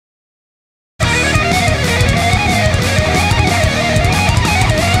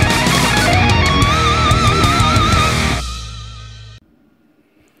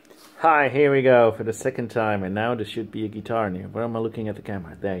Alright, here we go for the second time, and now there should be a guitar in here. Where am I looking at the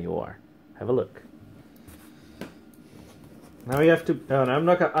camera? There you are. Have a look. Now we have to... No, I'm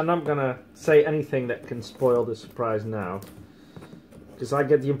not gonna say anything that can spoil the surprise now. Because I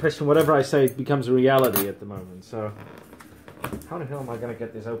get the impression whatever I say becomes a reality at the moment, so... How the hell am I gonna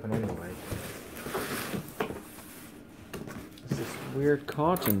get this open anyway? It's this weird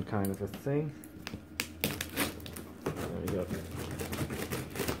carton kind of a thing. There we go.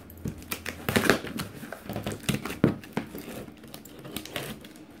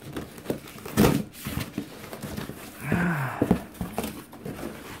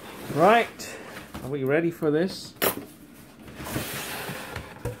 Right, are we ready for this?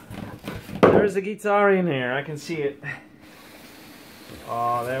 There's a guitar in here, I can see it.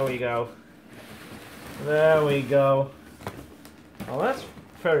 Oh, there we go. There we go. Well, that's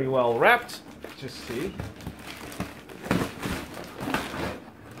very well wrapped. Just see.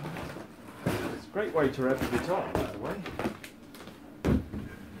 It's a great way to wrap a guitar, by the way. And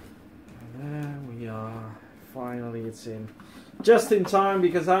there we are. Finally, it's in. Just in time,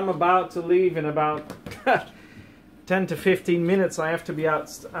 because I'm about to leave in about 10 to 15 minutes. I have to be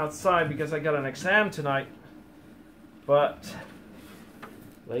outside because I got an exam tonight. But,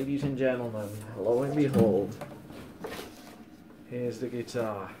 ladies and gentlemen, lo and behold, here's the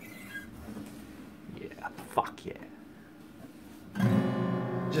guitar. Yeah, fuck yeah.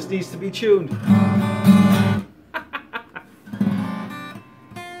 Just needs to be tuned.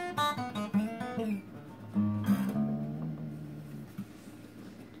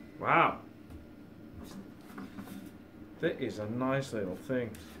 Wow, that is a nice little thing.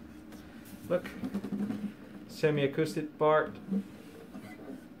 Look, semi-acoustic part.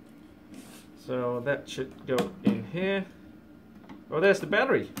 So that should go in here. Oh, there's the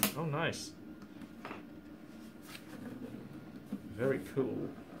battery. Oh, nice. Very cool.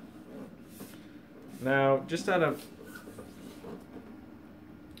 Now, just out of...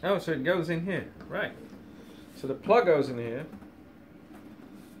 Oh, so it goes in here. Right. So the plug goes in here.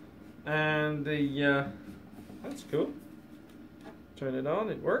 And the that's cool. Turn it on,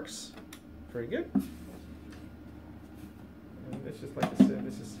 it works. Very good. And this is, like I said,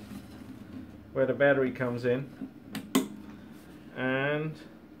 this is where the battery comes in. And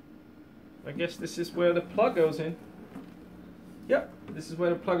I guess this is where the plug goes in. Yep, this is where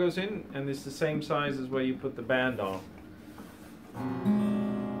the plug goes in, and it's the same size as where you put the band on.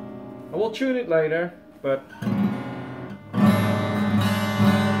 I will tune it later, but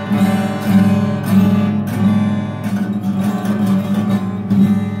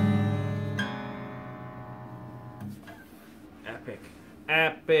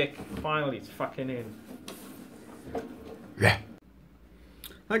epic. Finally, it's fucking in. Yeah.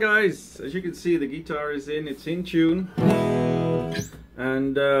 Hi guys, as you can see, the guitar is in, it's in tune.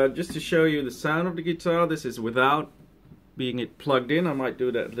 And just to show you the sound of the guitar, this is without being it plugged in. I might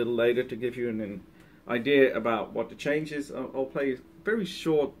do that a little later to give you an idea about what the change is. I'll play a very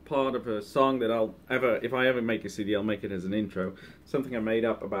short part of a song that if I ever make a CD, I'll make it as an intro. Something I made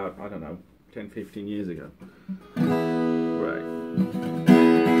up about, I don't know, 10-15 years ago. Right.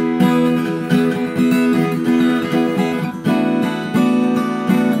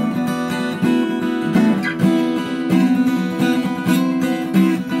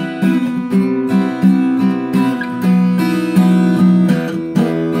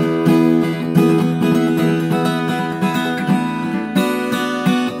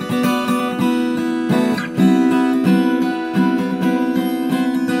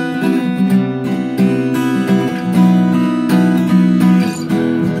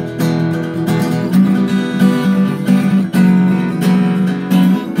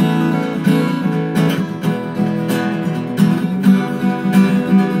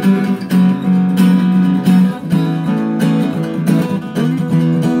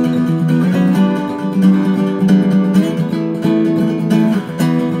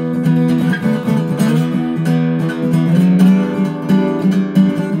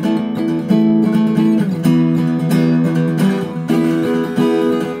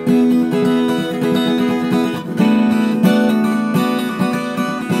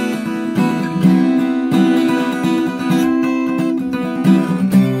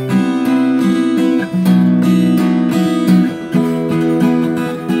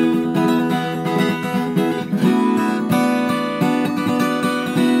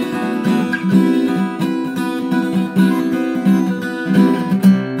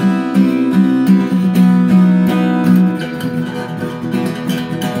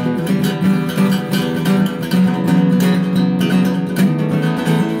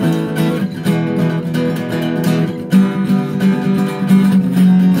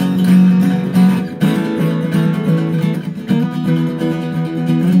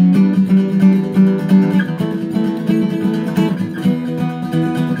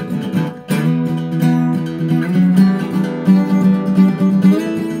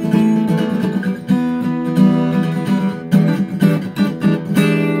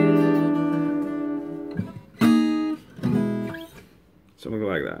 something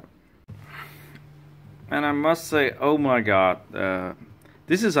like that. And I must say, oh my god,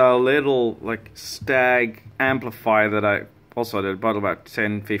 this is a little like Stag amplifier that I also bought about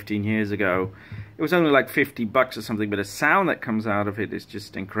 10-15 years ago. It was only like $50 or something, but the sound that comes out of it is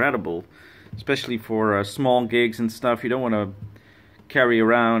just incredible, especially for small gigs and stuff. You don't want to carry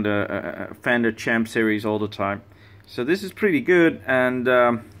around a Fender Champ series all the time. So this is pretty good, and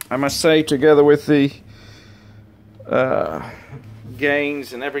I must say, together with the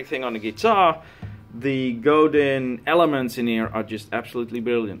gains and everything on the guitar, the Godin elements in here are just absolutely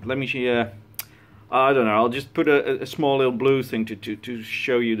brilliant. Let me see, I don't know, I'll just put a small little blue thing to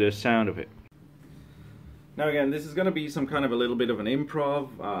show you the sound of it. Now again, this is going to be some kind of a little bit of an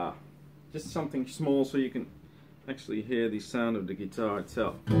improv, just something small so you can actually hear the sound of the guitar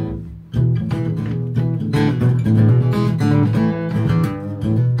itself.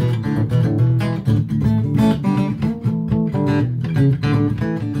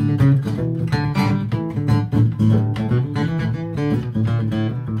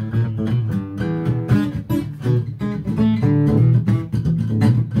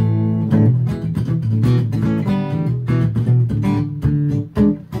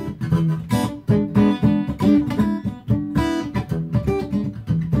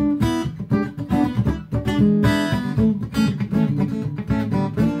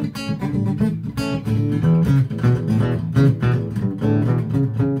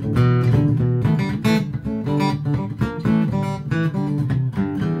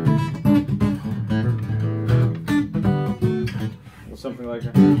 Something like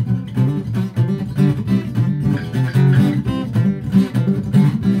that.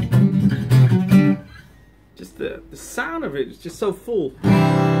 Just the sound of it is just so full.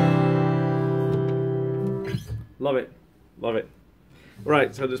 Love it, love it.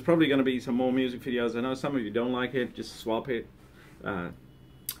 Right, so there's probably going to be some more music videos. I know some of you don't like it, just swap it. And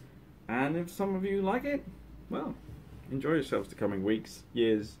if some of you like it, well, enjoy yourselves the coming weeks,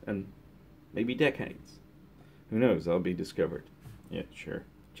 years, and maybe decades. Who knows, I'll be discovered. Yeah, sure.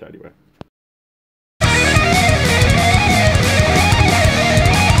 Ciao,